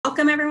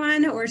welcome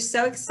everyone. We're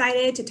so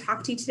excited to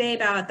talk to you today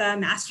about the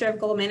Master of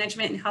Global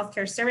Management in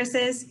Healthcare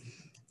Services.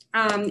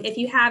 If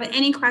you have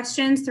any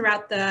questions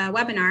throughout the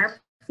webinar,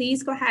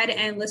 please go ahead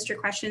and list your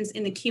questions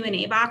in the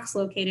Q&A box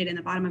located in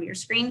the bottom of your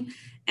screen,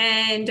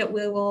 and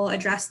we will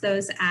address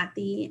those at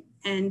the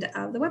end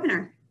of the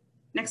webinar.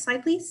 Next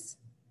slide, please.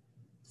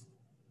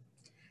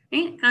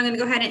 Okay, I'm going to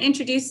go ahead and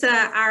introduce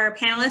our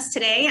panelists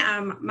today.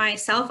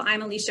 Myself,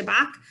 I'm Alicia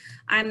Bach.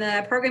 I'm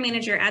the program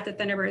manager at the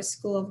Thunderbird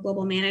School of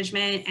Global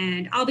Management,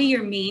 and I'll be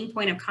your main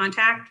point of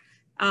contact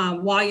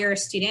while you're a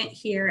student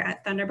here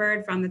at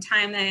Thunderbird from the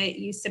time that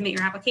you submit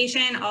your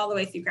application all the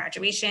way through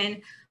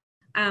graduation.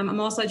 I'm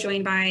also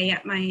joined by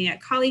my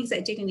colleagues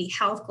at Dignity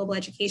Health Global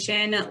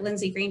Education,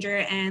 Lindsay Granger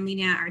and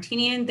Lena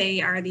Artinian.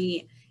 They are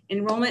the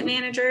enrollment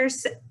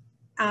managers,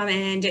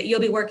 and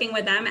you'll be working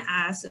with them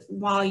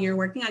while you're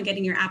working on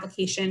getting your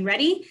application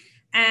ready.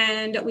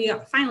 And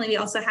finally, we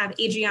also have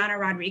Adriana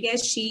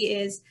Rodriguez. She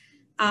is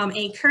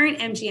a current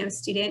MGM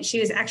student. She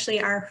was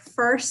actually our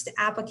first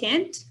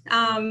applicant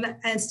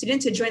and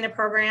student to join the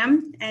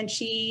program, and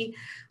she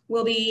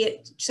will be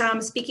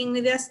speaking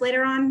with us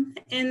later on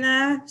in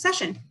the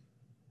session.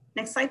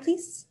 Next slide,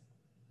 please.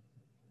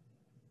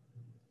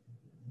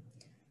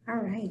 All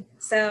right,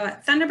 so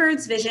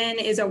Thunderbird's vision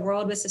is a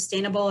world with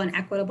sustainable and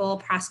equitable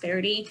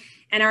prosperity,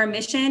 and our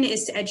mission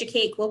is to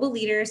educate global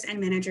leaders and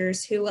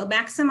managers who will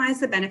maximize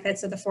the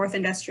benefits of the fourth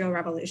industrial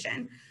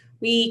revolution.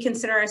 We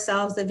consider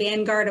ourselves the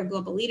vanguard of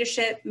global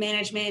leadership,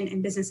 management,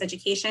 and business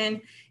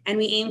education, and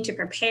we aim to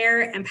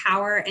prepare,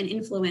 empower, and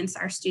influence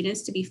our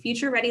students to be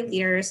future-ready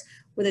leaders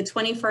with a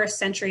 21st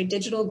century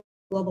digital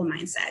global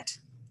mindset.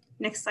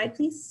 Next slide,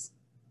 please.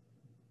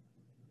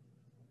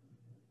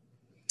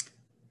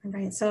 All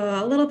right,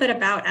 so a little bit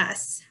about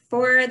us.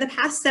 For the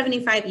past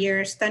 75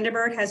 years,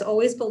 Thunderbird has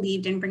always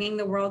believed in bringing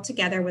the world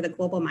together with a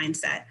global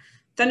mindset.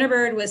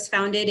 Thunderbird was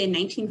founded in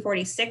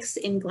 1946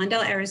 in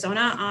Glendale,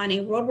 Arizona on a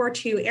World War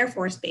II Air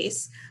Force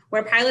base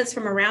where pilots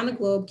from around the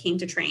globe came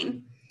to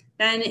train.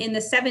 Then in the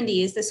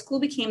 70s, the school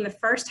became the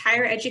first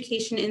higher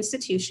education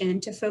institution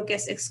to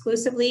focus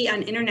exclusively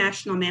on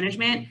international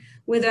management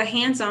with a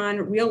hands-on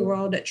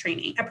real-world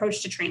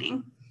approach to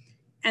training.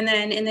 And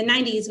then in the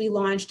 90s, we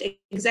launched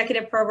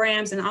executive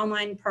programs and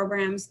online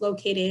programs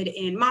located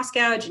in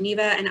Moscow,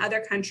 Geneva, and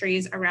other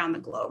countries around the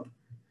globe.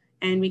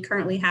 And we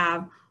currently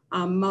have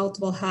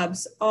multiple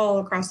hubs all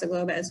across the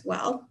globe as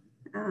well.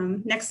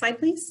 Next slide,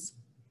 please.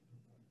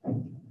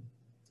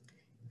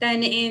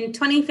 Then in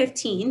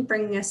 2015,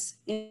 bringing us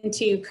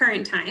into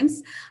current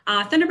times,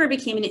 Thunderbird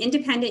became an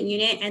independent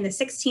unit and the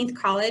 16th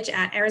college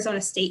at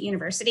Arizona State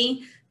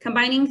University,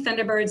 combining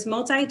Thunderbird's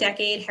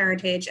multi-decade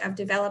heritage of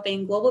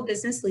developing global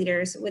business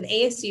leaders with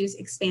ASU's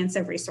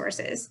expansive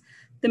resources.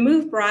 The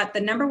move brought the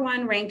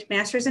 #1 ranked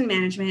Masters in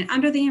Management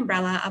under the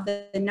umbrella of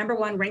the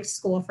 #1 ranked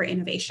School for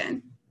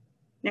Innovation.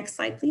 Next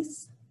slide,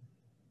 please.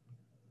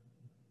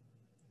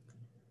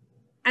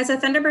 As a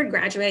Thunderbird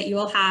graduate, you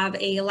will have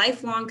a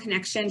lifelong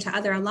connection to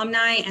other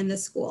alumni and the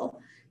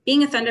school.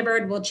 Being a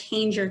Thunderbird will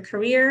change your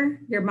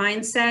career, your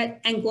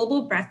mindset, and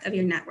global breadth of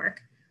your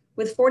network.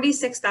 With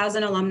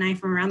 46,000 alumni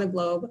from around the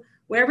globe,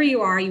 wherever you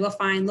are, you will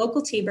find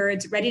local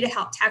T-Birds ready to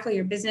help tackle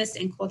your business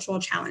and cultural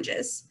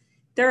challenges.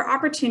 There are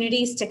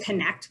opportunities to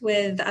connect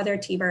with other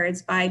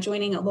T-Birds by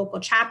joining a local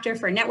chapter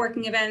for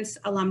networking events,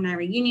 alumni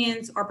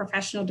reunions, or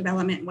professional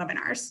development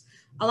webinars.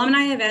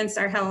 Alumni events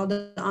are held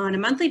on a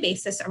monthly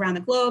basis around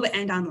the globe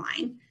and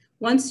online.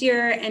 Once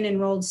you're an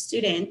enrolled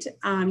student,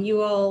 you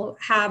will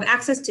have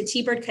access to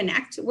T-Bird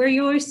Connect, where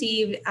you will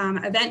receive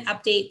event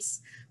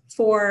updates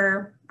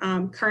for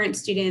current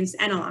students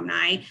and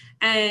alumni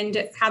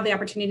and have the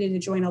opportunity to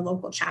join a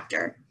local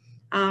chapter.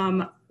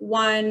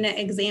 One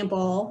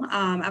example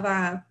of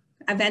a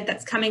event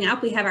that's coming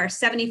up, we have our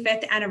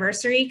 75th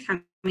anniversary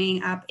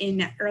coming up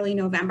in early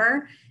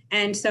November.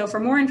 And so for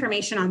more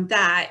information on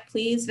that,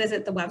 please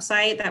visit the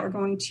website that we're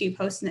going to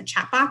post in the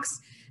chat box.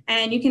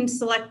 And you can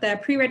select the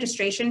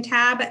pre-registration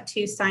tab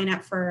to sign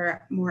up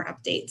for more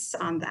updates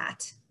on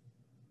that.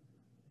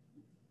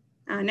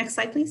 Next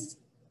slide, please.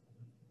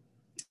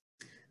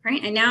 All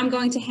right, and now I'm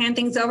going to hand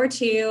things over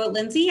to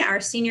Lindsay,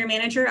 our Senior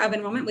Manager of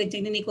Enrollment with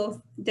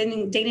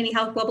Dignity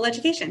Health Global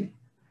Education.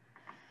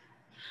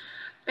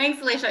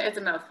 Thanks, Alicia. It's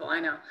a mouthful, I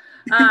know.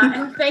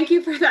 And thank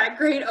you for that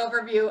great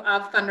overview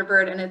of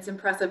Thunderbird and its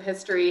impressive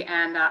history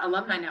and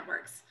alumni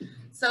networks.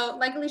 So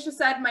like Alicia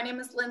said, my name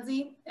is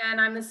Lindsay, and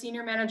I'm the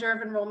Senior Manager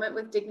of Enrollment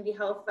with Dignity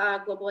Health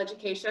Global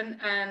Education.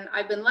 And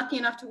I've been lucky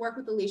enough to work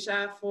with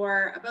Alicia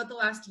for about the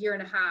last year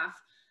and a half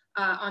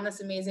on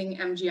this amazing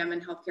MGM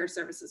and Healthcare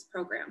Services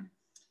program.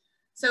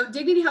 So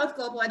Dignity Health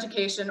Global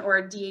Education, or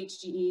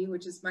DHGE,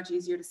 which is much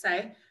easier to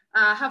say,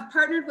 have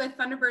partnered with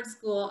Thunderbird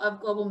School of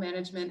Global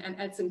Management and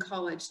Edson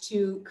College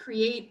to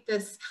create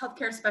this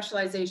healthcare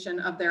specialization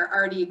of their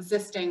already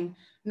existing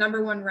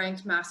 #1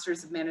 ranked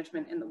Masters of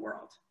Management in the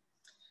world.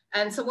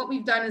 And so what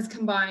we've done is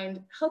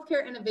combined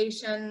healthcare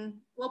innovation,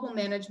 global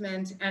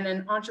management, and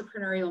an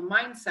entrepreneurial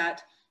mindset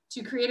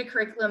to create a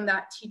curriculum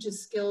that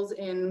teaches skills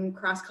in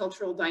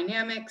cross-cultural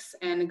dynamics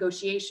and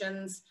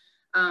negotiations,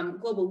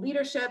 global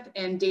leadership,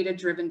 and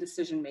data-driven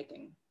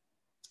decision-making.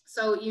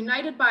 So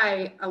united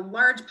by a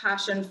large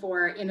passion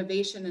for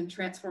innovation and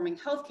transforming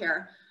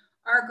healthcare,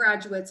 our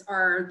graduates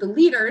are the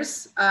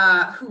leaders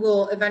who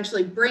will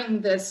eventually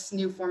bring this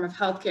new form of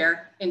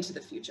healthcare into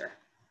the future.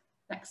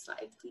 Next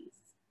slide, please.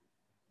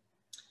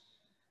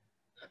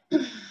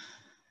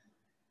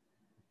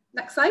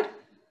 Next slide.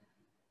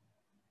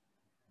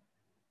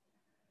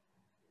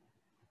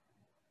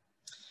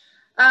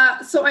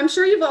 So I'm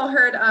sure you've all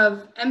heard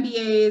of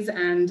MBAs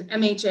and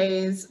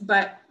MHAs,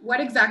 but what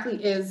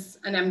exactly is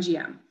an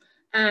MGM?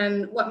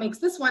 And what makes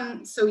this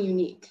one so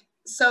unique?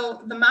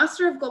 So the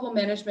Master of Global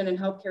Management in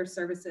Healthcare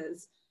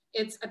Services,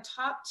 it's a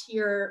top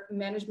tier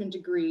management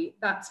degree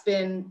that's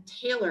been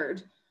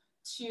tailored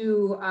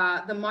to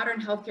the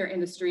modern healthcare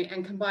industry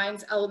and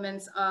combines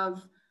elements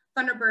of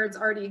Thunderbird's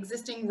already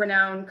existing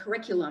renowned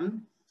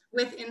curriculum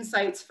with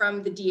insights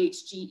from the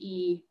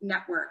DHGE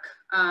network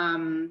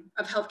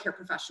of healthcare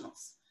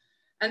professionals.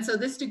 And so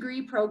this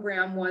degree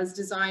program was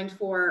designed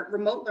for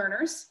remote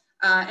learners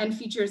and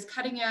features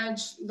cutting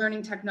edge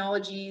learning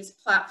technologies,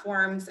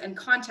 platforms, and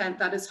content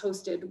that is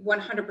hosted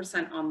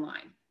 100%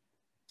 online.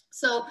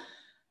 So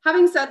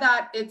having said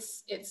that,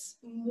 it's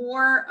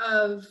more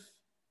of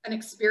an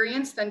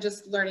experience than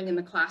just learning in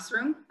the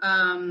classroom.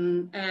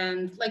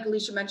 And like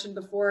Alicia mentioned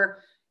before,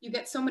 you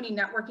get so many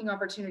networking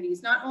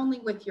opportunities, not only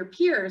with your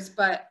peers,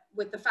 but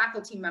with the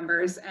faculty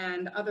members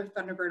and other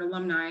Thunderbird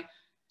alumni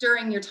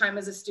during your time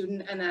as a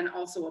student and then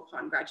also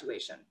upon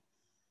graduation.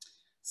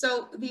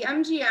 So the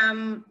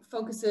MGM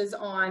focuses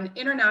on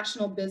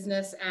international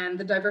business and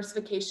the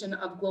diversification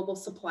of global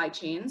supply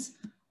chains,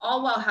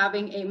 all while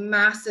having a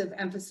massive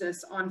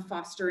emphasis on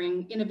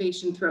fostering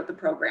innovation throughout the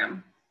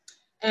program.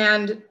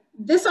 And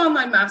this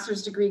online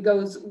master's degree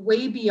goes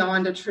way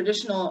beyond a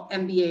traditional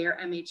MBA or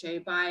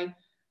MHA by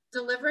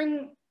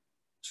delivering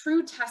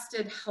true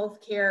tested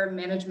healthcare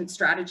management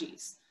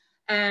strategies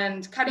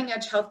and cutting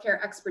edge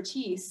healthcare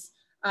expertise,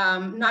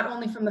 not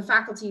only from the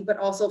faculty, but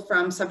also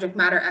from subject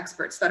matter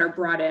experts that are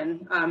brought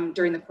in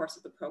during the course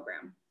of the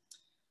program.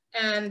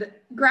 And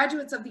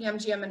graduates of the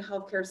MGM in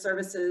Healthcare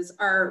Services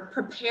are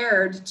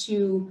prepared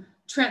to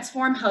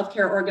transform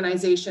healthcare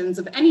organizations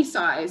of any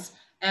size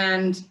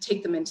and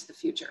take them into the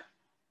future.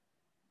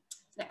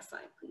 Next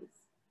slide, please.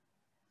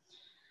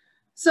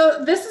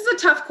 So this is a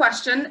tough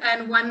question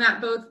and one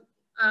that both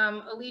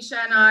Alicia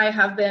and I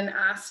have been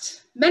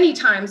asked many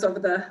times over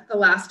the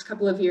last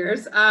couple of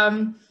years.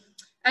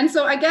 And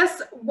so I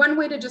guess one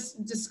way to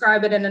just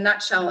describe it in a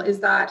nutshell is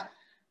that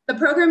the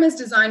program is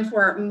designed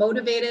for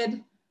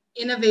motivated,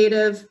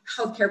 innovative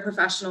healthcare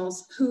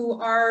professionals who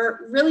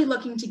are really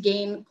looking to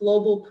gain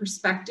global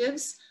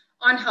perspectives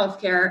on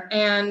healthcare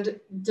and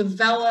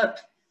develop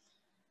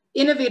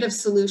innovative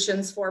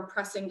solutions for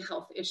pressing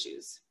health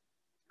issues.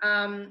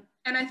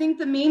 And I think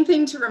the main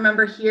thing to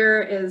remember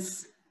here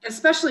is,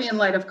 especially in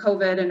light of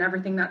COVID and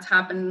everything that's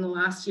happened in the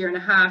last year and a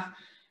half,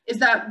 is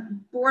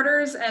that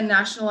borders and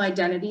national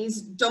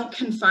identities don't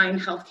confine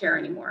healthcare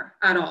anymore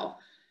at all.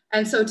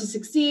 And so to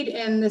succeed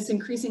in this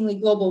increasingly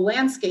global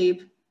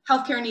landscape,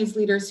 healthcare needs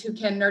leaders who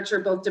can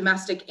nurture both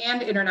domestic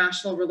and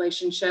international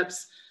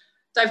relationships,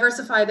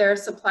 diversify their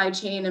supply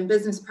chain and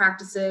business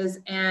practices,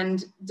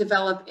 and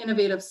develop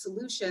innovative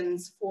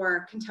solutions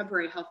for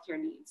contemporary healthcare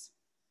needs.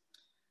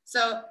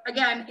 So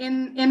again,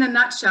 in a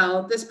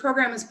nutshell, this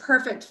program is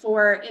perfect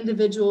for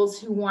individuals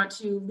who want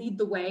to lead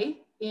the way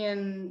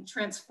in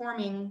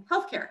transforming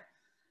healthcare.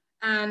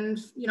 And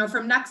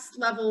from next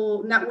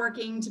level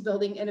networking to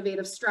building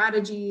innovative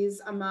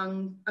strategies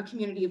among a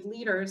community of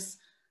leaders,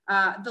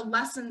 the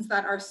lessons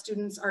that our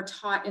students are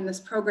taught in this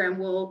program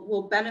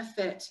will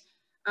benefit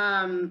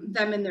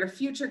them in their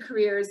future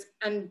careers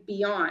and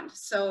beyond.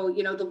 So,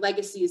 the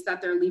legacies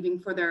that they're leaving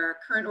for their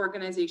current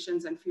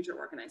organizations and future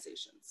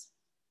organizations.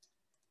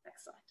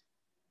 Next slide.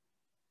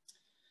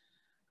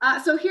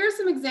 So here's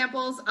some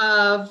examples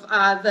of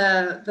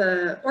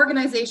the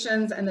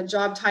organizations and the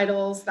job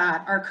titles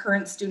that our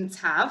current students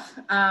have.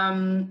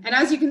 And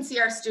as you can see,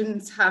 our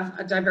students have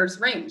a diverse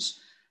range.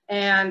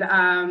 And,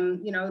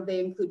 they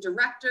include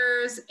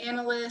directors,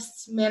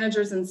 analysts,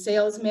 managers and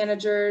sales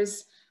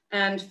managers,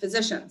 and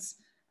physicians.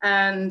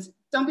 And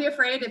don't be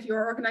afraid if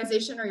your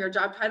organization or your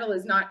job title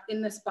is not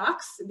in this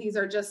box. These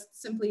are just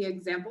simply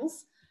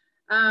examples.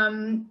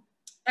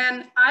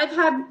 And I've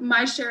had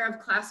my share of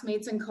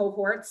classmates and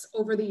cohorts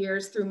over the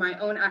years through my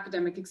own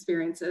academic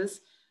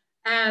experiences.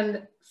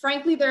 And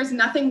frankly, there's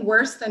nothing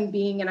worse than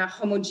being in a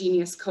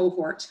homogeneous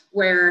cohort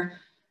where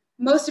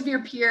most of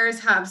your peers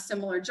have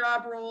similar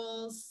job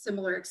roles,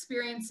 similar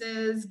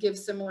experiences, give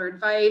similar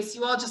advice.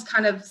 You all just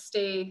kind of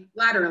stay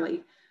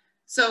laterally.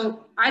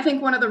 So I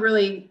think one of the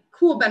really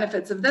cool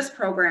benefits of this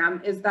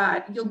program is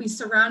that you'll be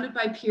surrounded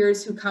by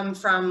peers who come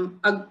from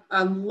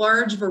a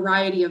large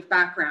variety of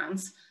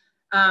backgrounds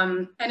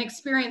and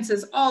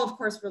experiences, all of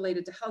course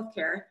related to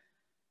healthcare.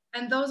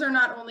 And those are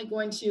not only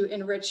going to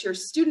enrich your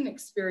student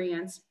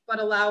experience, but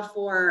allow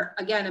for,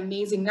 again,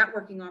 amazing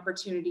networking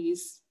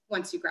opportunities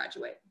once you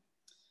graduate.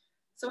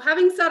 So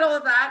having said all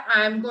of that,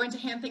 I'm going to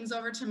hand things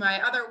over to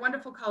my other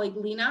wonderful colleague,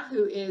 Lena,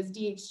 who is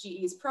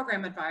DHGE's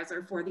program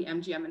advisor for the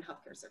MGM and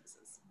Healthcare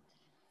Services.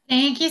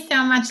 Thank you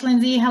so much,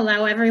 Lindsay.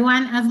 Hello,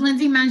 everyone. As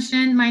Lindsay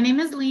mentioned, my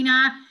name is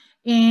Lena,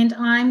 and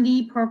I'm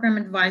the program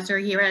advisor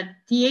here at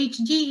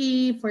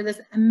DHGE for this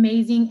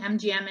amazing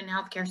MGM and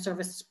Healthcare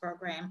Services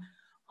program.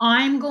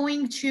 I'm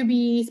going to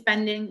be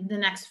spending the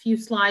next few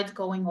slides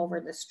going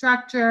over the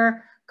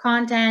structure,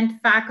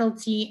 content,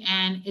 faculty,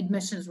 and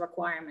admissions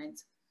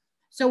requirements.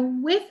 So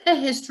with a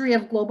history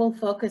of global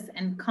focus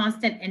and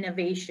constant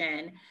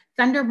innovation,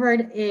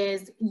 Thunderbird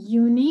is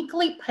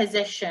uniquely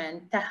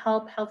positioned to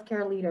help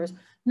healthcare leaders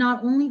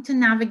not only to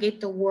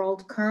navigate the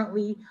world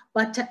currently,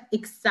 but to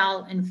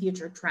excel in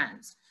future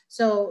trends.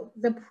 So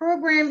the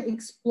program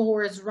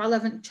explores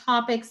relevant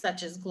topics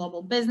such as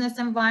global business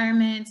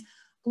environments,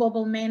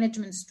 global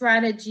management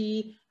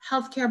strategy,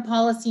 healthcare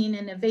policy and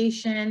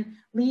innovation,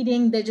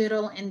 leading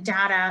digital and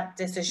data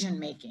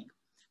decision-making.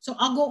 So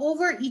I'll go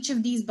over each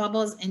of these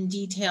bubbles and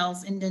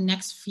details in the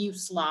next few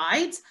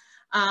slides,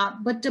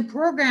 but the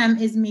program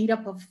is made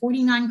up of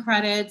 49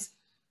 credits,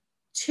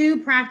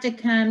 2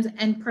 practicums,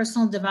 and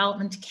personal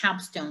development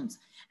capstones.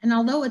 And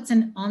although it's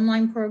an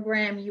online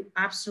program, you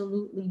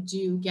absolutely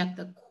do get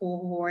the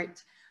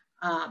cohort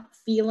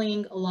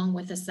feeling along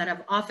with a set of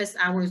office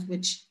hours,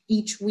 which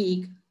each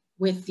week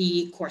with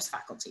the course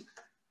faculty.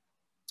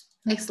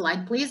 Next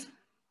slide, please.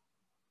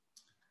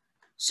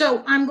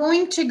 So I'm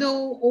going to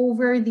go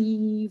over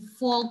the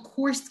full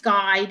course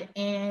guide,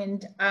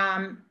 and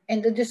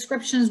the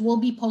descriptions will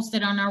be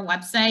posted on our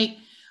website.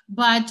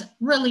 But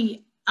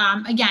really,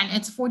 again,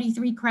 it's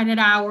 43 credit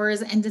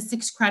hours, and the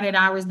 6 credit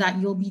hours that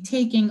you'll be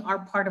taking are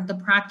part of the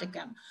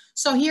practicum.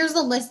 So here's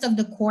a list of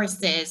the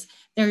courses.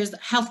 There's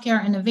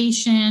healthcare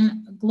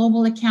innovation,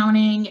 global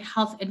accounting,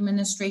 health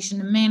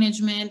administration and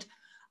management,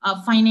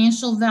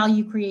 financial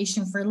value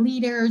creation for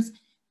leaders,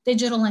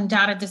 digital and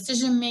data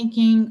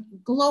decision-making,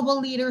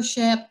 global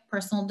leadership,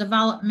 personal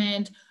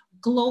development,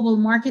 global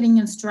marketing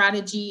and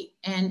strategy,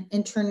 and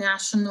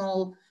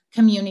international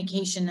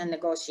communication and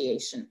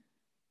negotiation.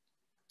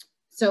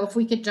 So if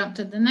we could jump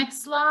to the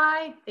next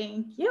slide,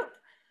 thank you.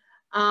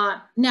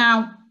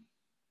 Now,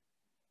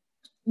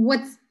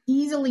 what's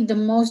easily the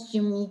most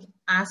unique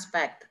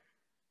aspect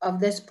of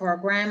this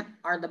program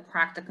are the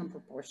practicum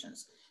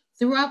proportions.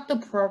 Throughout the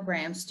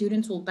program,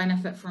 students will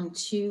benefit from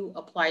 2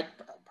 applied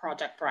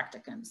project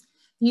practicums.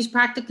 These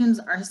practicums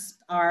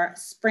are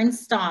sprint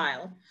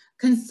style,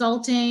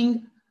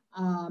 consulting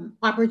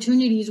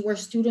opportunities where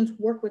students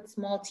work with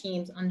small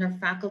teams under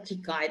faculty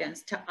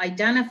guidance to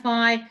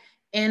identify,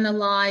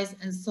 analyze,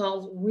 and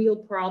solve real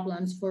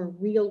problems for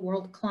real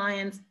world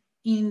clients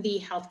in the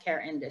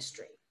healthcare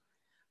industry.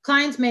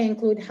 Clients may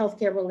include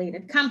healthcare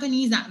related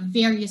companies at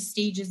various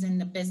stages in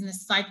the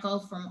business cycle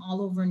from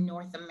all over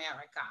North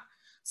America,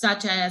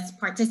 such as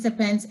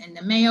participants in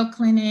the Mayo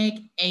Clinic,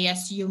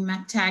 ASU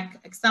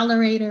MedTech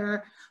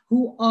Accelerator,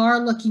 who are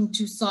looking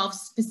to solve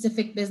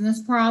specific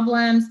business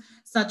problems,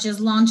 such as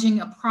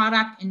launching a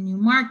product in new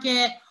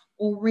market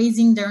or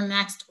raising their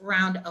next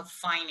round of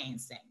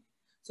financing.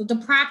 So the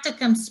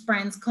practicum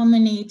sprints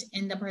culminate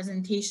in the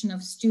presentation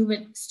of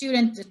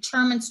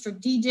student-determined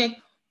strategic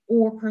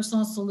or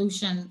personal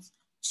solutions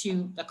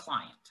to the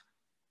client.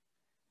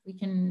 We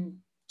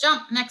can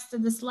jump next to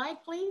the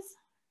slide, please.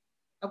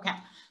 Okay,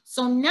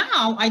 so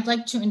now I'd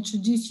like to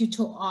introduce you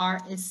to our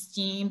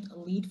esteemed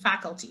lead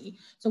faculty.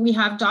 So we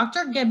have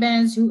Dr.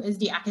 Gibbons, who is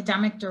the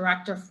academic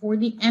director for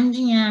the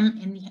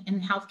MGM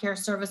in Healthcare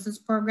Services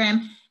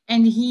program,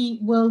 and he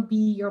will be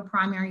your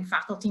primary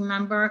faculty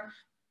member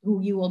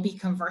who you will be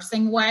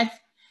conversing with.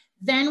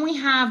 Then we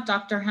have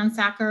Dr.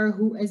 Hansacker,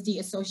 who is the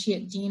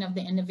Associate Dean of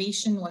the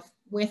Innovation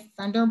with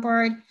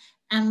Thunderbird.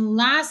 And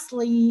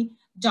lastly,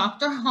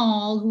 Dr.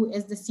 Hall, who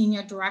is the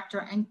Senior Director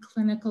and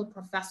Clinical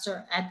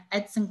Professor at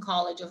Edson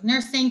College of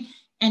Nursing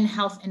and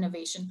Health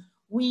Innovation.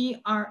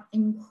 We are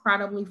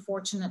incredibly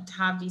fortunate to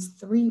have these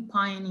 3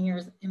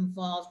 pioneers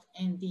involved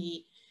in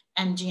the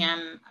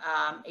MGM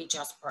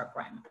HS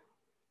program.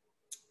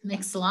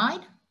 Next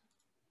slide.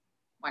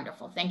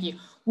 Wonderful, thank you.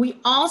 We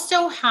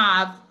also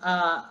have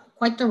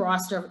quite the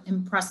roster of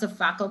impressive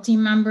faculty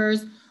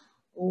members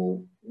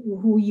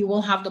who you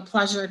will have the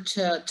pleasure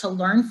to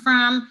learn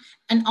from.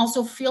 And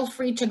also feel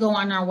free to go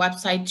on our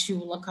website to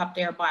look up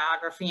their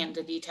biography and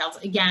the details.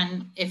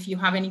 Again, if you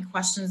have any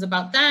questions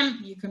about them,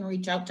 you can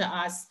reach out to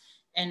us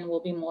and we'll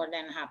be more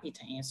than happy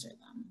to answer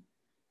them.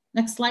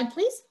 Next slide,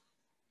 please.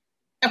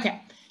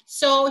 Okay,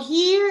 so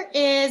here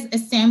is a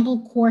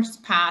sample course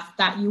path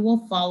that you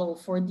will follow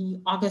for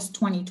the August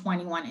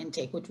 2021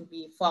 intake, which will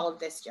be fall of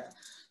this year.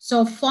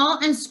 So fall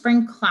and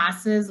spring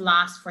classes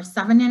last for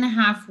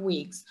 7.5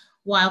 weeks,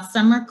 while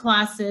summer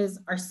classes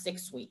are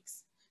 6 weeks.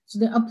 So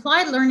the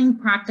applied learning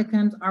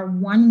practicums are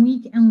 1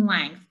 week in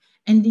length,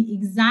 and the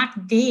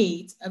exact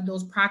dates of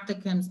those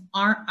practicums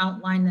are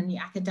outlined in the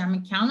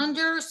academic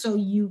calendar, so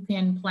you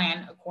can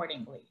plan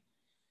accordingly.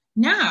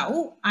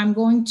 Now, I'm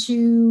going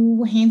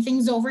to hand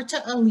things over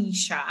to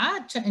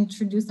Alicia to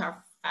introduce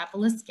our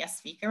fabulous guest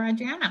speaker,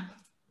 Adriana.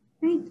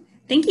 Great.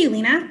 Thank you,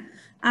 Lena.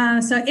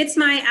 So it's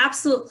my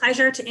absolute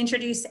pleasure to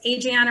introduce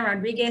Adriana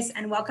Rodriguez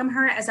and welcome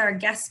her as our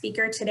guest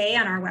speaker today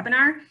on our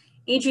webinar.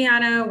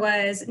 Adriana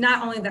was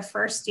not only the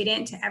first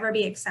student to ever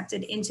be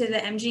accepted into the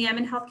MGM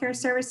in healthcare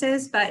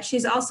services, but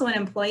she's also an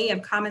employee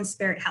of Common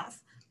Spirit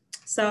Health.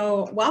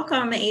 So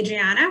welcome,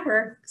 Adriana.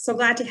 We're so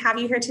glad to have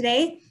you here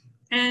today.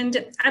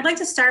 And I'd like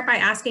to start by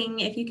asking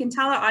if you can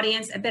tell our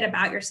audience a bit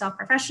about yourself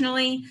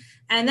professionally,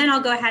 and then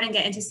I'll go ahead and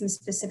get into some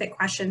specific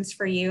questions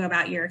for you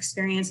about your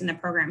experience in the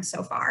program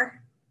so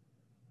far.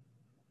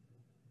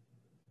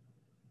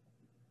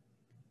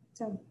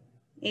 So,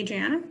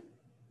 Adriana,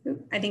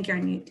 I think you're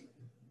on mute.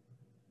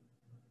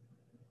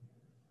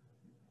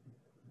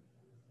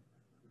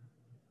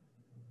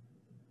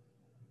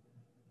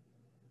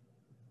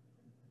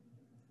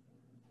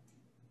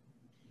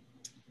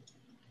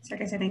 So,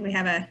 guys, I think we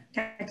have a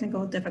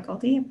technical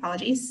difficulty.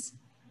 Apologies.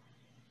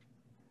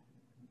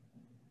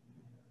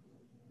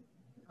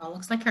 Oh,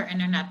 looks like her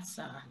internet's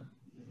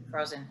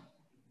frozen.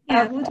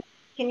 Yeah.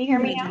 Can you hear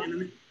me now?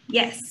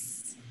 Yes.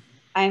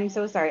 I'm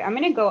so sorry. I'm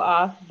going to go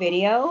off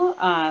video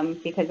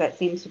because that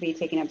seems to be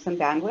taking up some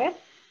bandwidth.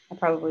 I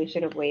probably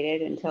should have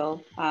waited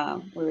until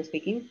we were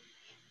speaking.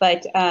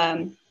 But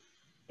thank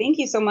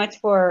you so much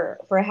for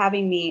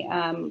having me.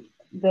 I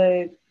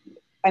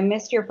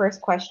missed your first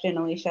question,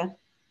 Alicia.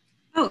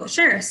 Oh,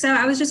 sure. So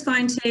I was just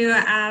going to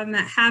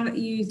have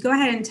you go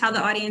ahead and tell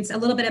the audience a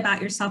little bit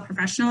about yourself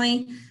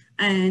professionally,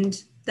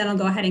 and then I'll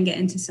go ahead and get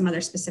into some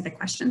other specific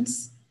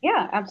questions.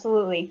 Yeah,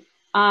 absolutely.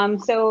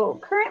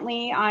 So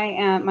currently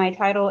my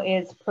title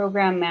is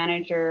Program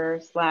Manager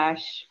 /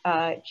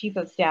 Chief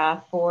of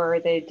Staff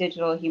for the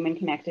Digital Human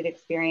Connected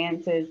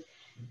Experiences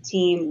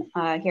team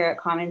here at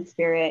Common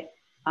Spirit.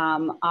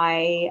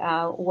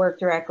 I work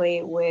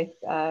directly with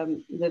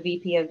the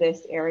VP of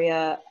this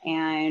area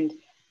and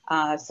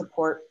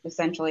support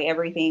essentially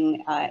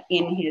everything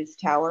in his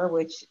tower,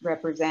 which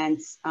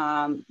represents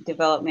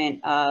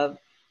development of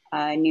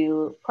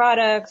new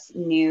products,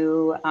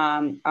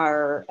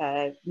 our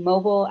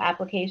mobile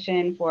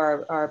application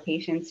for our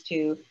patients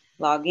to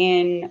log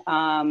in,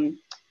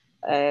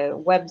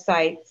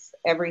 websites,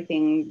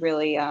 everything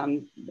really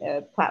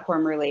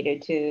platform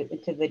related to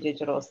the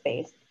digital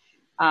space.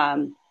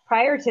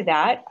 Prior to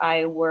that,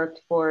 I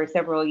worked for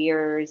several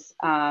years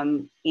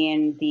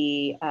in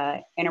the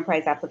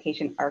enterprise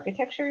application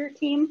architecture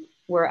team,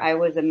 where I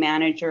was a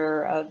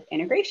manager of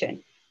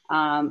integration.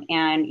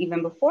 And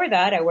even before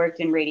that, I worked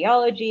in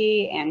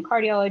radiology and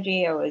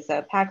cardiology. I was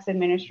a PACS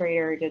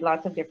administrator, did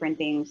lots of different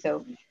things.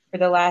 So for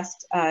the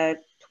last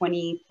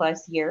 20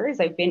 plus years,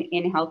 I've been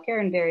in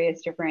healthcare in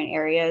various different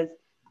areas,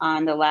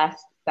 on the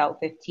last about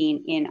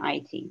 15 in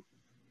IT.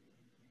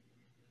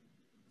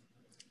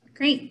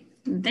 Great.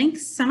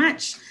 Thanks so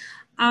much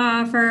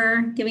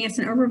for giving us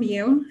an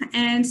overview.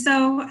 And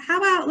so how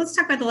about, let's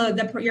talk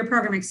about your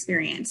program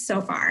experience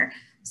so far.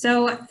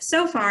 So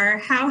far,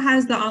 how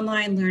has the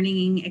online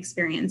learning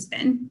experience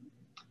been?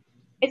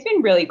 It's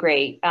been really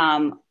great.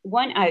 I've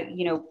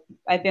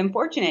been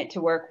fortunate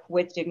to work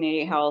with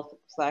Dignity Health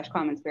 /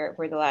 Common Spirit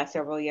for the last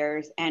several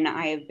years, and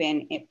I have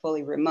been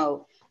fully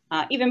remote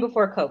even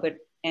before COVID,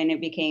 and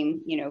it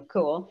became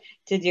cool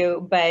to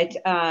do. But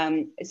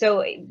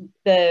so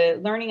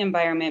the learning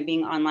environment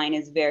being online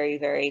is very,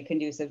 very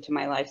conducive to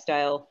my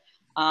lifestyle.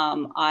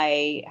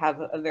 I have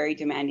a very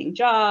demanding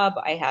job.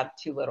 I have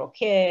 2 little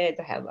kids.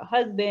 I have a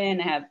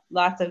husband. I have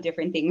lots of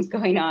different things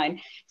going on.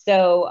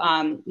 So,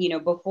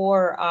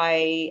 before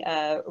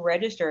I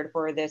registered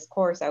for this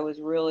course, I was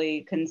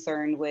really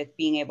concerned with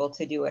being able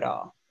to do it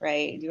all,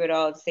 right? Do it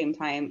all at the same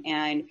time.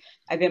 And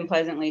I've been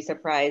pleasantly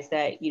surprised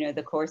that,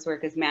 the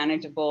coursework is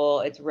manageable,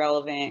 it's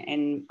relevant,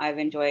 and I've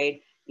enjoyed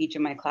each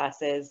of my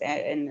classes,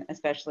 and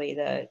especially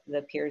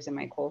the peers in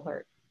my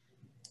cohort.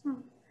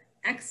 Oh.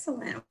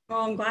 Excellent.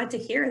 Well, I'm glad to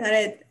hear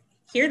that.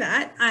 Yeah,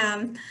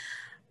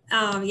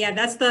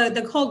 that's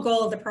the whole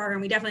goal of the program.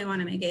 We definitely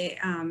want to make it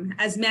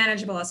as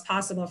manageable as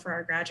possible for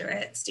our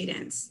graduate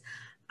students.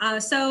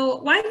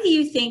 So why do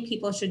you think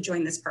people should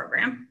join this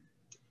program?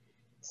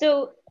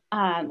 So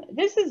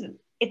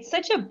it's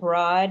such a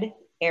broad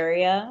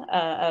area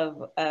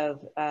of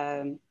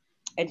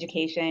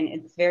education.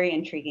 It's very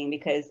intriguing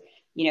because,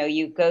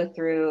 you go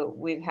through,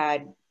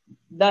 I've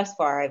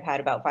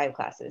had about 5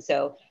 classes.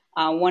 So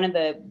one of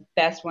the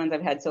best ones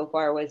I've had so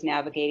far was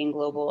navigating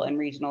global and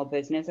regional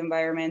business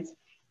environments.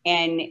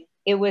 And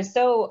it was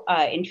so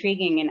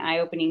intriguing and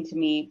eye-opening to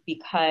me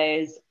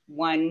because,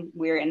 one,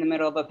 we're in the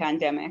middle of a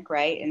pandemic,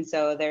 right? And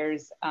so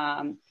there's,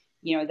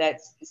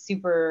 that's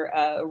super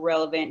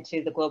relevant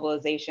to the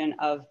globalization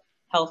of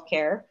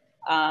healthcare.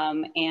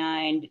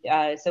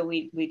 So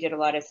we did a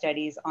lot of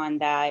studies on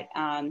that.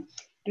 And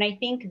I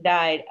think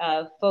that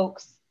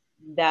folks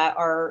that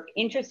are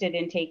interested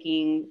in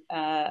taking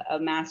a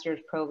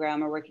master's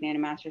program or working in a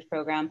master's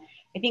program,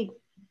 I think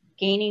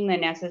gaining the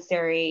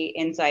necessary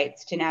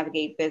insights to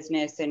navigate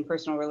business and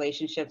personal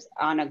relationships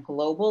on a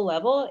global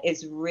level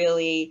is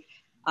really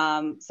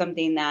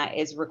something that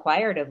is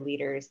required of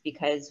leaders,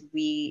 because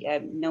we,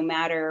 no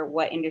matter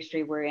what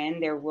industry we're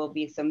in, there will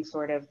be some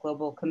sort of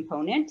global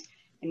component.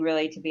 and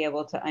really to be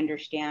able to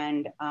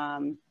understand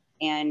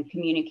and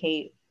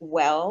communicate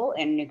well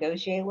and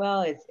negotiate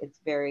well, it's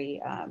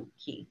very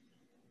key.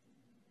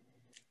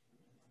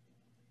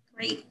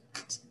 Great.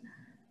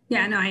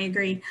 Yeah, no, I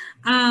agree.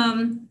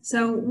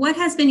 So what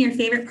has been your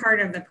favorite part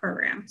of the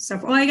program? So,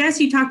 well, I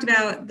guess you talked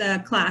about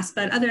the class,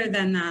 but other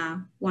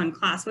than one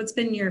class, what's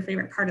been your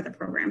favorite part of the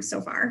program so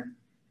far?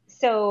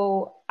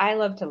 So I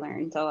love to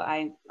learn. So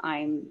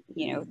I'm,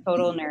 you know,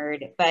 total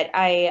nerd, but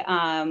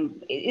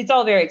it's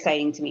all very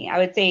exciting to me. I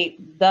would say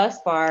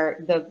thus far,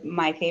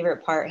 my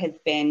favorite part has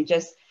been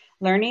just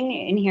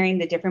learning and hearing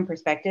the different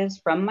perspectives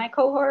from my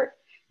cohort.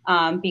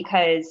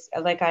 Because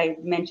like I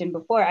mentioned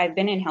before, I've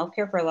been in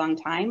healthcare for a long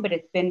time, but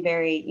it's been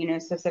very, you know,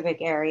 specific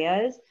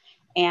areas.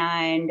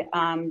 And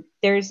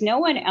there's no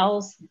one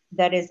else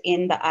that is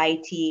in the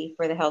IT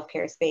for the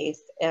healthcare space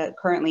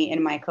currently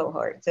in my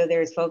cohort. So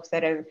there's folks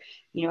that have,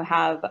 you know,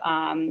 have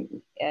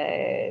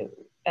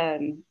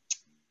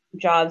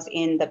jobs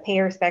in the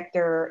payer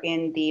sector,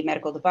 in the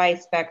medical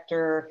device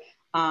sector,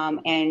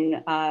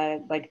 and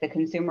like the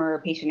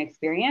consumer patient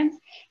experience.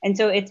 And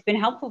so it's been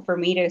helpful for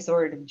me to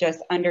sort of just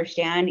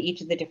understand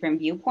each of the different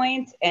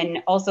viewpoints and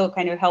also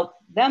kind of help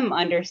them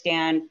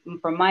understand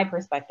from my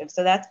perspective.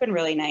 So that's been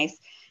really nice.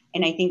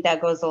 And I think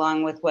that goes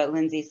along with what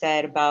Lindsay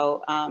said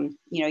about,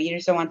 you know, you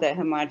just don't want that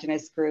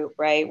homogenous group,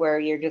 right? Where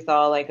you're just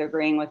all like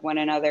agreeing with one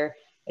another.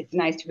 It's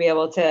nice to be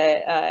able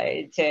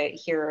to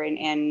hear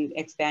and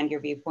expand your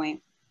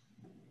viewpoint.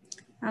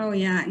 Oh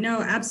yeah, no,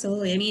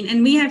 absolutely. I mean,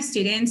 and we have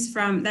students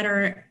that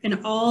are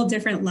in all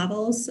different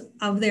levels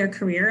of their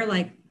career.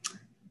 Like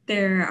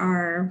there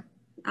are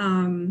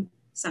some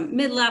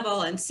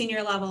mid-level and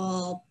senior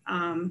level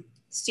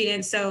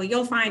students. So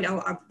you'll find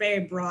a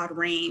very broad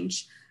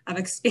range of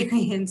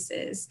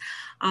experiences,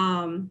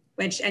 and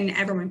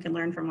everyone can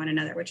learn from one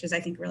another, which is,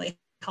 I think, really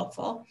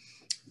helpful.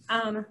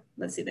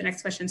 Let's see the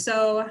next question.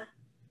 So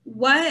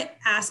what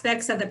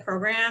aspects of the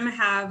program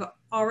have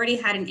already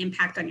had an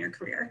impact on your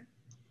career?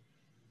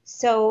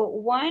 So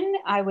one,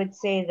 I would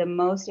say the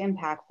most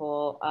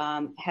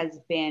impactful has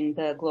been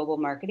the global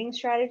marketing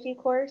strategy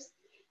course,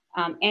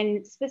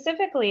 and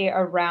specifically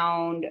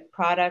around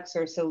products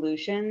or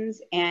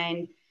solutions.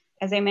 And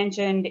as I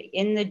mentioned,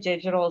 in the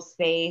digital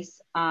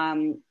space,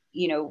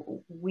 you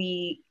know,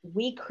 we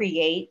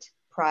create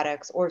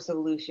products or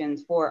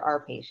solutions for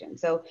our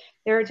patients. So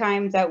there are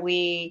times that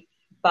we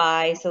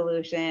buy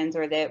solutions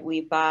or that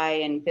we buy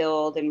and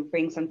build and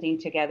bring something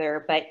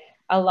together, but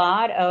a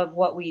lot of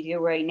what we do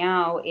right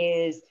now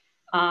is,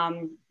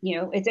 you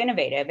know, it's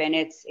innovative and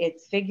it's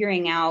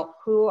figuring out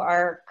who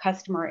our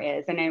customer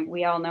is. And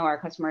we all know our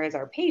customer is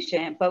our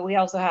patient, but we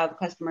also have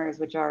customers,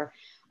 which are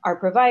our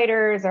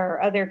providers,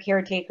 our other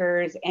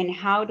caretakers, and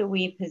how do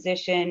we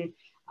position,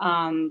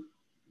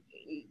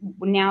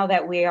 now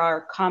that we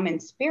are common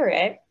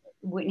spirit,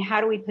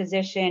 how do we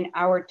position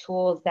our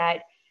tools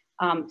that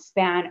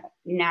span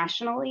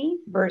nationally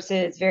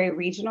versus very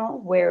regional,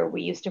 where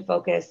we used to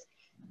focus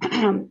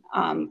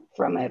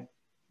from a,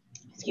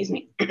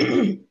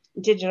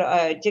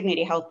 digital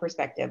dignity health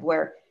perspective,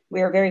 where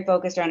we are very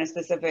focused on a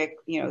specific,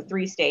 you know,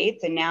 3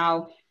 states, and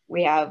now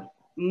we have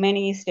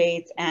many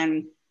states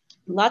and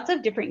lots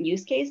of different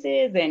use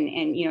cases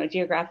and you know,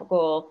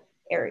 geographical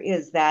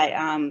areas that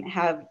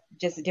have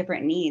just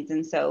different needs.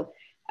 And so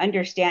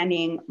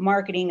understanding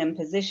marketing and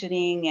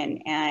positioning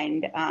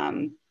and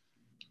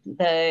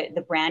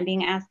the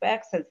branding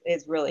aspects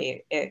is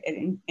really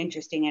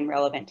interesting and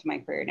relevant to my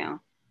career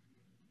now.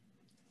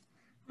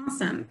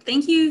 Awesome.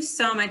 Thank you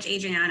so much,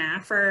 Adriana,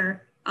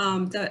 for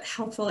the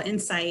helpful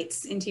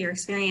insights into your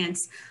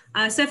experience.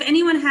 So if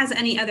anyone has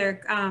any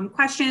other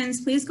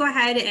questions, please go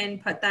ahead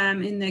and put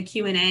them in the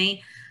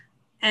Q&A.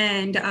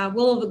 And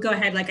we'll go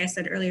ahead, like I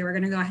said earlier, we're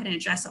going to go ahead and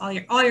address all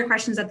your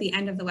questions at the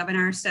end of the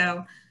webinar.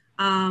 So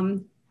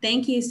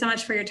thank you so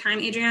much for your time,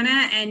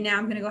 Adriana. And now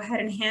I'm going to go ahead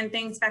and hand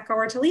things back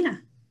over to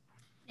Lena.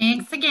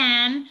 Thanks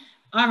again.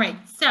 All right,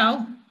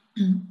 so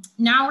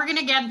now we're going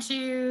to get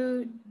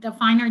to the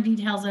finer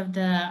details of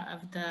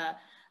the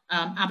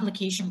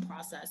application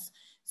process.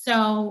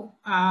 So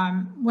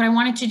what I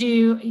wanted to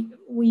do,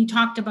 we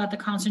talked about the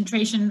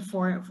concentration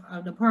for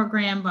the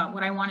program, but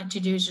what I wanted to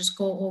do is just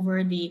go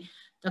over the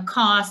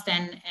cost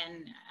and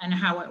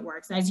how it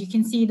works. As you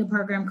can see, the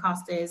program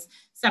cost is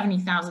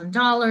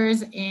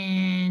 $70,000,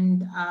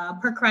 and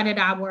per credit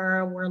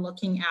hour, we're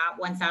looking at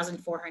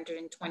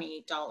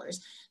 $1,428.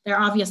 There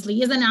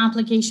obviously is an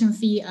application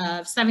fee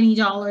of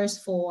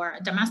 $70 for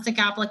domestic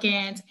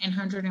applicants and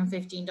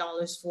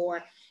 $115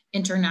 for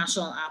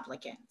international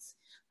applicants.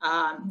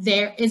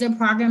 There is a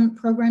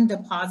program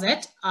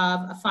deposit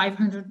of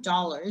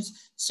 $500.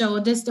 So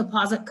this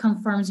deposit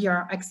confirms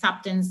your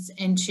acceptance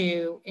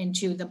into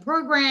the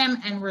program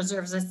and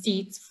reserves a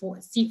seat for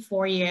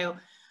you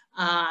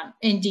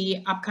in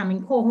the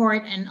upcoming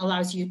cohort and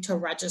allows you to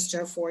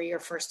register for your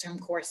first term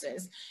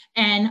courses.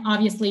 And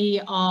obviously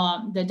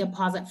the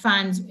deposit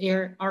funds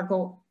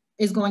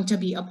is going to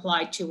be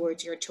applied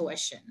towards your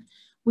tuition.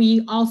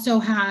 We also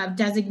have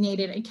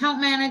designated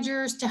account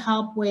managers to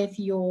help with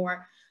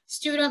your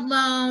student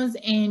loans,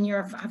 and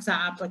your FAFSA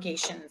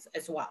applications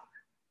as well.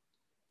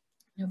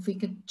 If we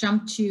could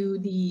jump to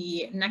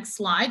the next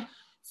slide.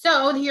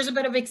 So here's a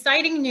bit of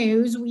exciting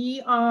news.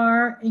 We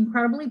are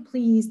incredibly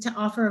pleased to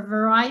offer a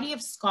variety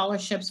of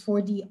scholarships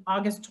for the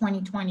August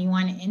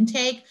 2021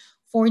 intake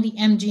for the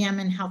MGM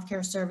and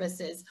healthcare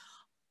services.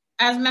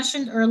 As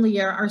mentioned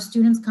earlier, our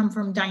students come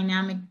from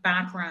dynamic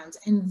backgrounds,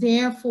 and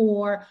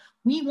therefore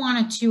we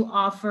wanted to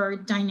offer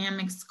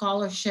dynamic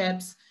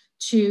scholarships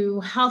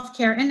to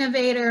healthcare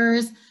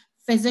innovators,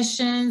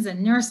 physicians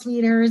and nurse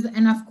leaders,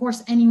 and of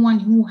course, anyone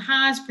who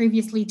has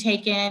previously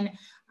taken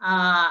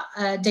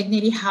a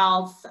Dignity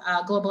Health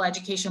global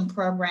education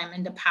program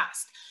in the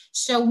past.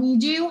 So we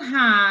do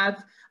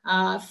have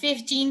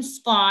 15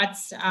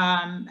 spots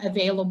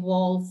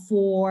available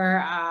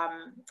for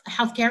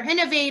healthcare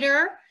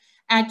innovator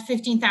at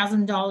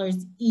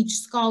 $15,000 each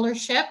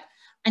scholarship,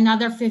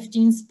 another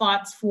 15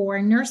 spots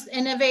for nurse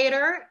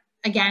innovator,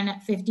 again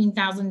at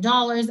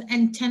 $15,000,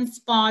 and 10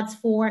 spots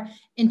for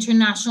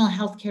international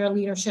healthcare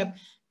leadership.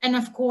 And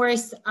of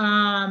course,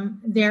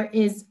 there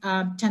is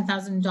a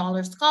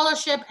 $10,000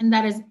 scholarship, and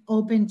that is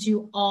open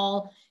to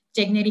all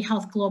Dignity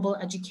Health Global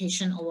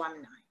Education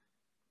alumni.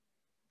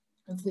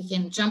 If we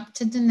can jump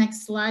to the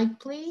next slide,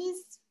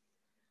 please.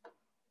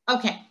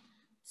 Okay,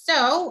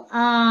 so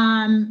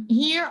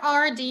here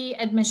are the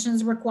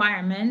admissions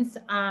requirements,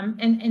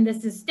 and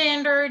this is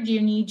standard.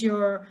 You need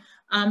your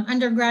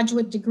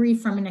undergraduate degree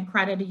from an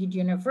accredited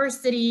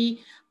university,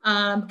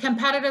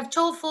 competitive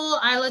TOEFL,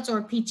 IELTS,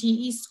 or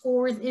PTE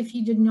scores if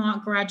you did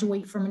not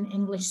graduate from an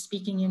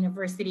English-speaking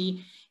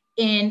university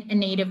in a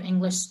native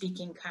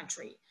English-speaking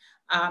country.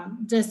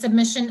 The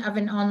submission of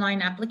an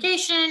online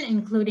application,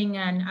 including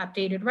an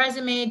updated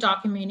resume,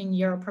 documenting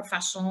your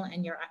professional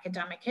and your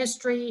academic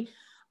history,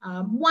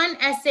 one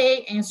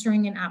essay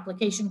answering an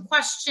application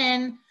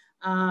question,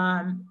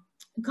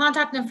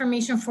 contact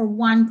information for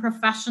one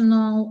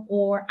professional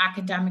or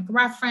academic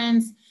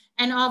reference,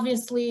 and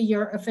obviously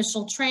your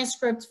official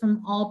transcripts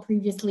from all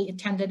previously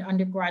attended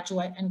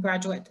undergraduate and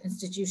graduate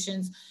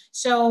institutions.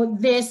 So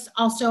this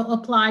also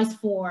applies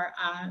for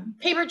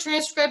paper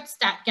transcripts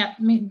that get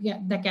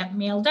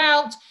mailed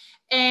out,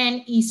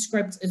 and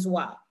e-scripts as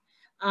well.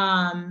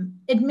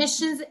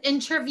 Admissions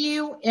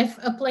interview, if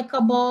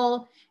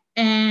applicable,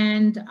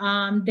 and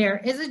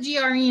there is a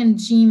GRE and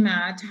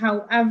GMAT.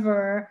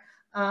 However,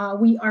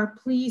 we are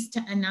pleased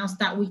to announce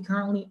that we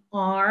currently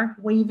are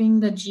waiving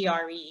the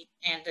GRE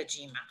and the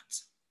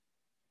GMAT.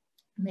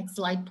 Next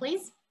slide,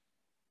 please.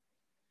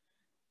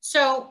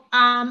 So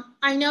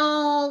I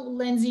know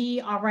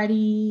Lindsay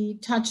already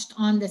touched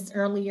on this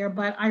earlier,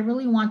 but I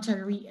really want to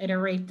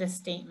reiterate this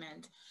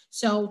statement.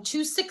 So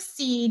to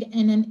succeed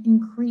in an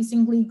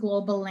increasingly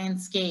global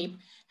landscape,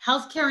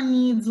 healthcare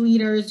needs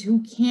leaders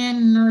who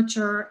can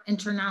nurture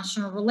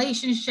international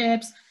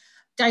relationships,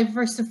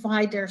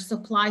 diversify their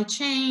supply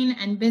chain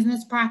and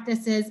business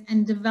practices,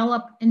 and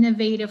develop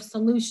innovative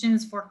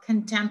solutions for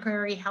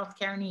contemporary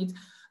healthcare needs.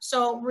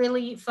 So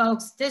really,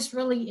 folks, this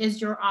really is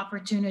your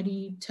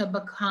opportunity to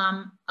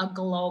become a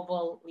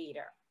global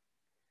leader.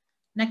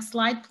 Next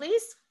slide,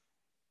 please.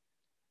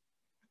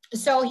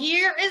 So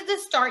here is the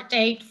start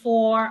date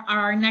for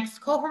our next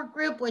cohort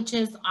group, which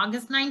is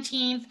August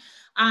 19th.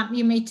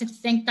 You may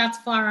think that's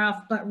far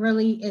off, but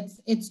really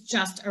it's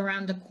just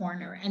around the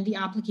corner, and the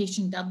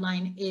application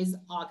deadline is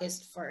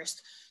August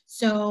 1st.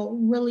 So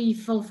really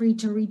feel free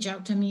to reach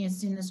out to me as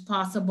soon as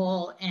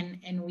possible,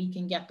 and we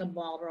can get the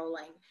ball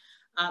rolling.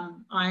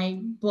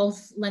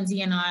 Both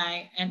Lindsay and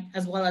I, and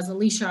as well as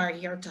Alicia, are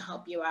here to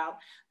help you out.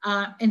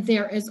 And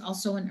there is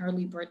also an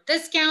early bird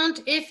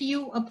discount if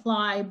you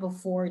apply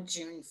before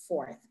June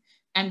 4th.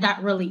 And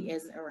that really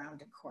is around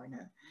the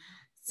corner.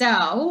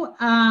 So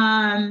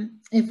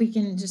if we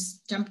can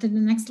just jump to the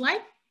next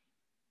slide.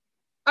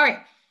 All right.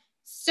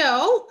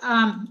 So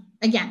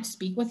again,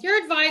 speak with your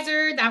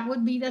advisor. That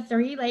would be the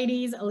three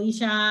ladies,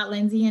 Alicia,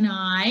 Lindsay, and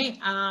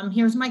I.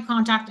 Here's my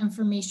contact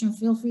information.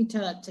 Feel free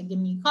to give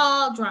me a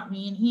call, drop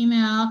me an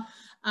email,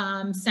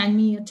 send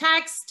me a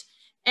text,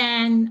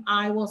 and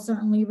I will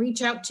certainly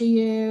reach out to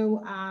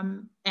you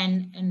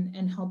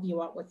and help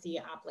you out with the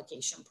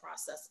application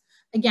process.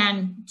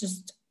 Again,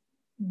 just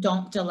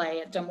don't delay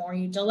it. The more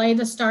you delay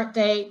the start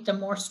date, the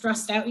more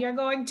stressed out you're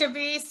going to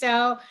be.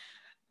 So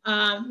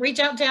reach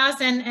out to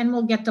us and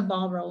we'll get the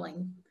ball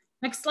rolling.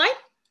 Next slide.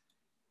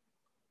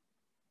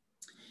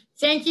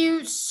 Thank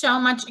you so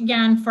much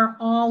again for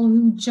all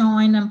who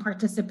joined and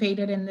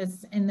participated in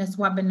this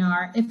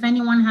webinar. If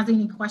anyone has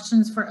any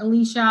questions for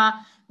Alicia,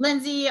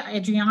 Lindsay,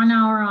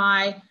 Adriana, or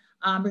I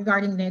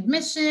regarding the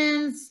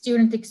admissions,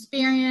 student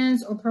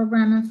experience, or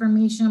program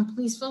information,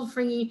 please feel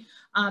free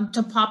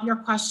to pop your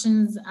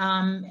questions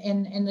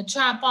in the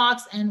chat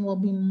box, and we'll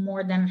be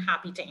more than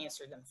happy to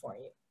answer them for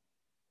you.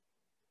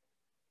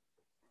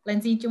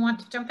 Lindsay, do you want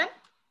to jump in?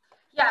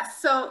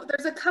 Yes, so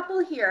there's a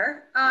couple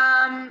here.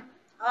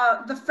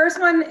 The first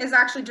one is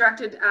actually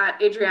directed at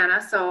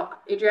Adriana. So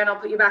Adriana, I'll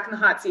put you back in the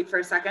hot seat for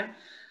a second.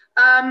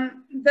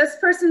 This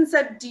person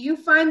said, do you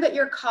find that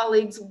your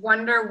colleagues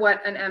wonder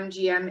what an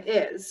MGM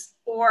is?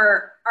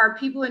 or are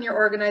people in your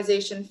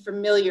organization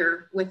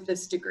familiar with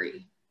this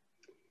degree?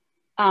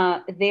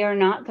 They are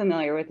not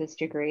familiar with this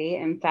degree.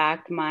 In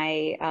fact,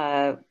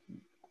 my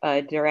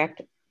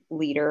direct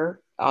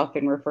leader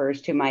often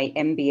refers to my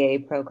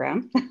MBA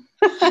program.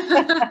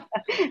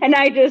 And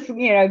I just,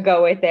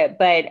 go with it.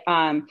 But,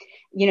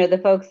 the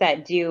folks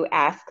that do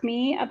ask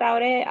me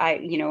about it,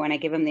 when I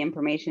give them the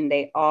information,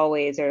 they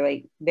always are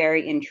like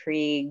very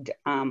intrigued.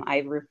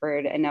 I've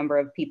referred a number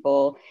of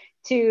people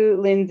to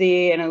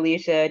Lindsay and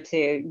Alicia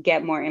to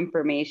get more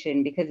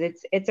information because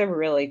it's a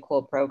really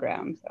cool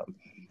program. So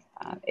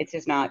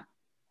it's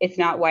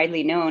not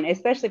widely known,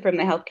 especially from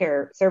the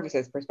healthcare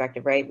services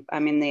perspective, right?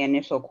 I'm in the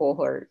initial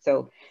cohort.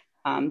 So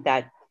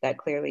that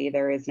clearly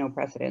there is no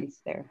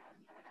precedence there.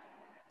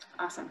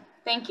 Awesome,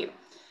 thank you.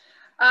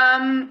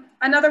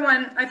 Another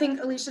one, I think,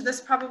 Alicia,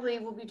 this probably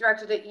will be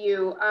directed at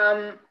you.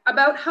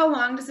 About how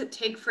long does it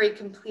take for a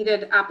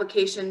completed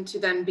application to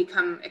then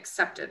become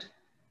accepted?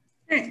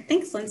 All right,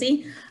 thanks,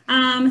 Lindsay.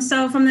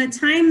 So from the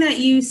time that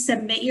you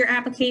submit your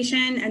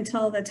application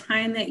until the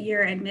time that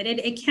you're admitted,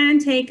 it can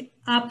take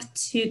up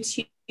to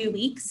 2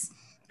 weeks,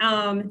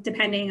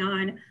 depending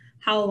on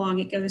how long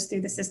it goes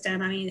through the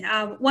system. I mean,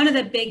 one of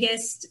the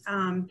biggest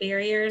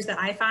barriers that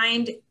I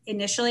find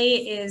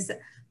initially is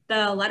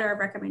the letter of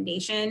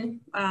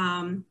recommendation.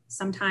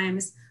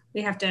 Sometimes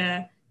we have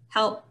to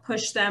help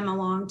push them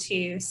along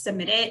to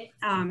submit it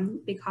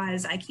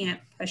because I can't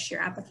push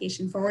your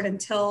application forward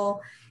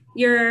until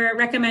your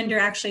recommender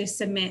actually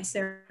submits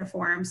their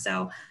form.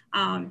 So,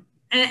 and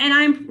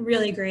I'm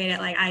really great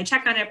at I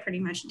check on it pretty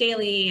much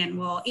daily and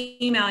will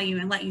email you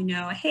and let you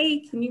know, hey,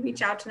 can you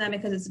reach out to them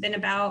because it's been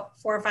about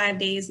 4 or 5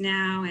 days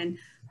now.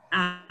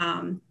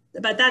 And,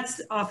 but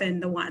that's often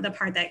the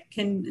part that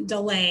can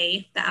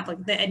delay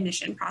the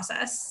admission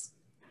process.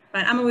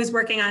 But I'm always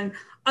working on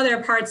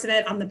other parts of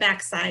it on the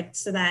backside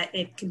so that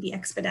it can be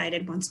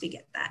expedited once we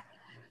get that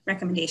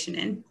recommendation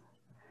in.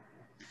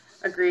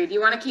 Agreed. You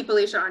want to keep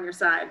Alicia on your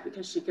side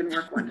because she can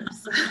work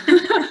wonders.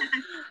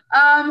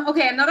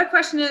 Okay, another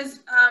question is,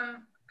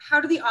 how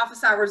do the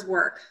office hours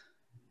work?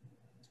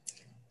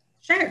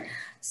 Sure.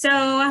 So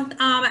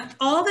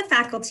all the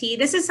faculty,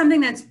 this is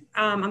something that's,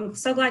 I'm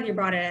so glad you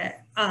brought it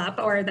up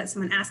or that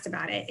someone asked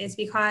about it, is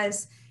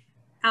because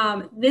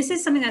this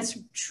is something that's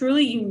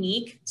truly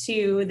unique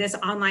to this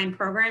online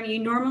program. You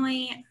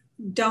normally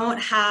don't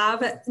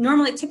have,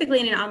 typically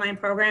in an online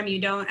program, you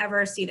don't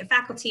ever see the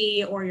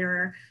faculty or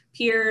your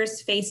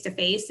peers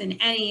face-to-face in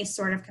any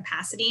sort of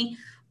capacity.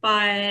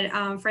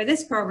 But for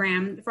this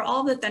program, for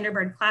all the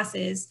Thunderbird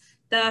classes,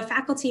 the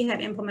faculty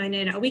have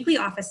implemented a weekly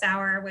office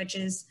hour, which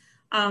is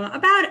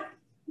about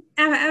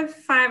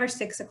 5 or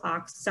 6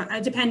 o'clock, so,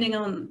 depending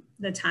on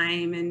the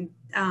time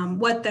and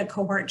what the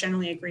cohort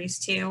generally agrees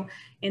to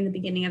in the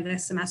beginning of the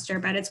semester.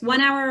 But it's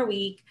 1 hour a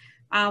week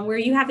where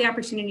you have the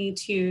opportunity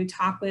to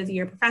talk with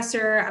your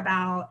professor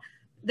about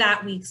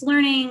that week's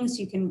learnings.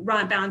 You can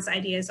bounce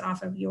ideas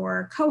off of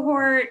your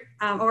cohort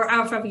or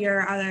off of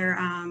your other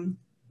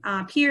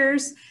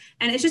peers.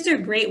 And it's just a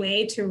great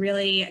way to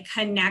really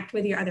connect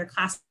with your other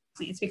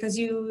classmates because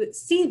you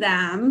see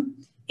them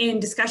in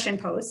discussion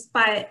posts,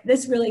 but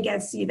this really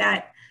gets you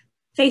that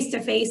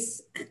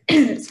face-to-face,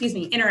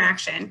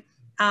 interaction.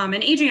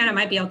 And Adriana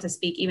might be able to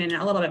speak even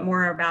a little bit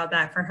more about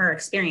that for her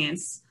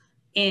experience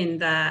in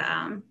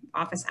the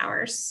office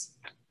hours.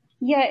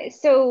 Yeah,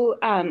 so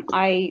as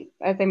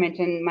I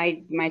mentioned,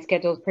 my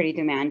schedule is pretty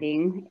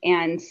demanding.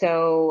 And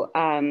so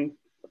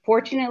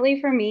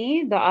fortunately for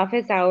me, the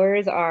office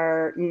hours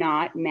are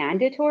not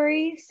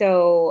mandatory.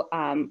 So,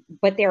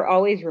 but they're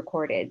always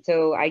recorded.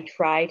 So I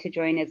try to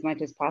join as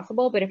much as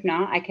possible, but if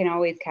not, I can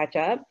always catch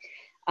up.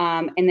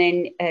 And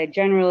then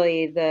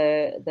generally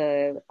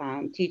the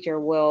teacher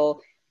will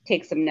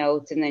take some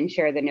notes and then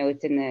share the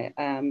notes in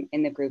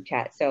the group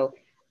chat. So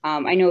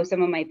I know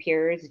some of my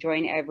peers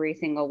join every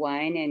single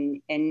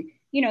one and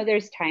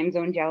there's time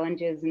zone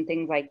challenges and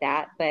things like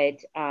that.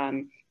 But,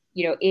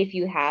 if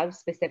you have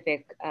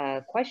specific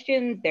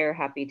questions, they're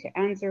happy to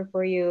answer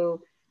for you.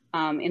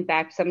 In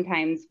fact,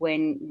 sometimes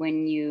when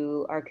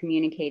you are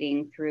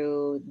communicating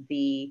through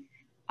the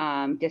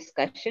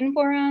discussion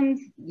forums,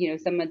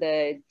 some of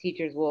the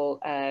teachers will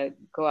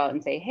go out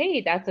and say,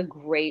 hey, that's a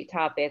great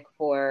topic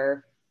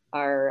for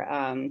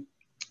our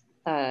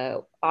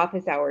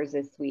office hours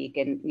this week,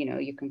 and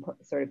you can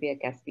sort of be a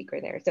guest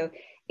speaker there. So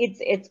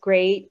it's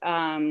great,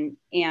 and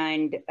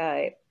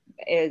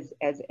as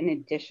an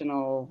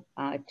additional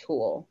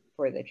tool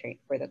for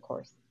the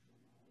course.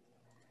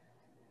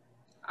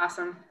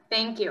 Awesome,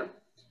 thank you.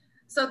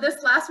 So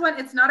this last one,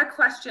 it's not a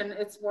question,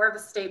 it's more of a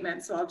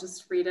statement, so I'll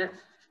just read it.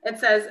 It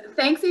says,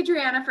 thanks,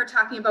 Adriana, for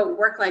talking about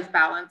work-life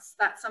balance.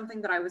 That's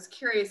something that I was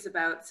curious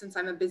about since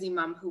I'm a busy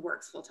mom who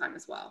works full-time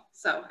as well.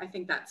 So I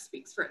think that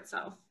speaks for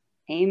itself.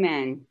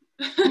 Amen.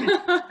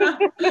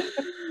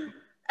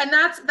 And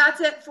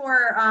that's it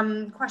for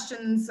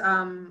questions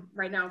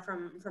right now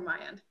from my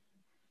end.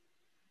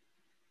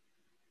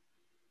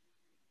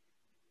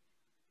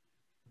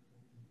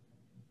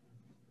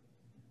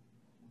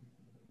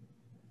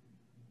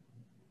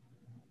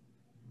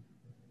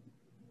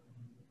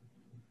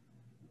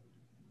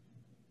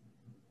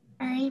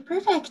 Okay,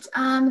 perfect.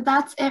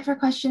 That's it for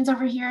questions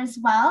over here as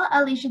well.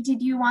 Alicia,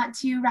 did you want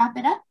to wrap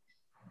it up?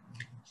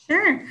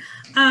 Sure.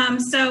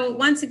 So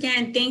once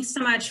again, thanks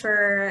so much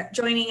for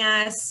joining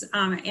us.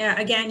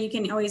 Again, you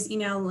can always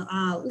email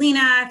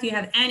Lena if you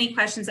have any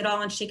questions at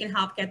all, and she can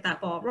help get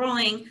that ball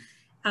rolling.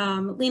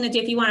 Lena,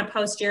 if you want to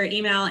post your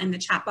email in the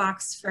chat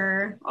box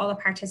for all the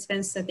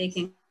participants so they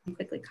can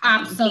quickly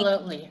copy.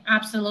 Absolutely,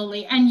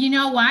 absolutely. And you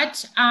know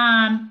what?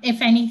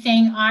 If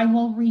anything, I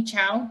will reach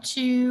out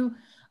to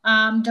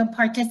the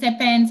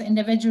participants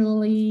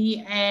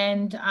individually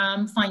and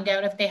find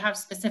out if they have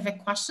specific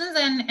questions,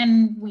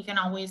 and we can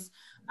always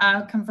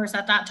converse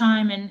at that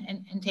time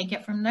and take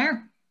it from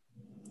there.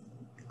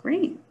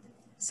 Great.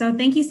 So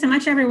thank you so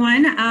much,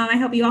 everyone. I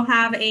hope you all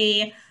have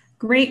a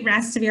great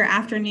rest of your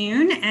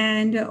afternoon,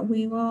 and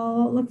we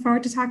will look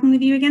forward to talking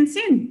with you again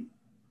soon.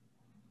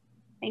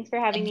 Thanks for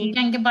having me.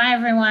 And goodbye,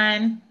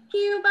 everyone. Thank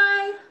you.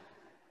 Bye.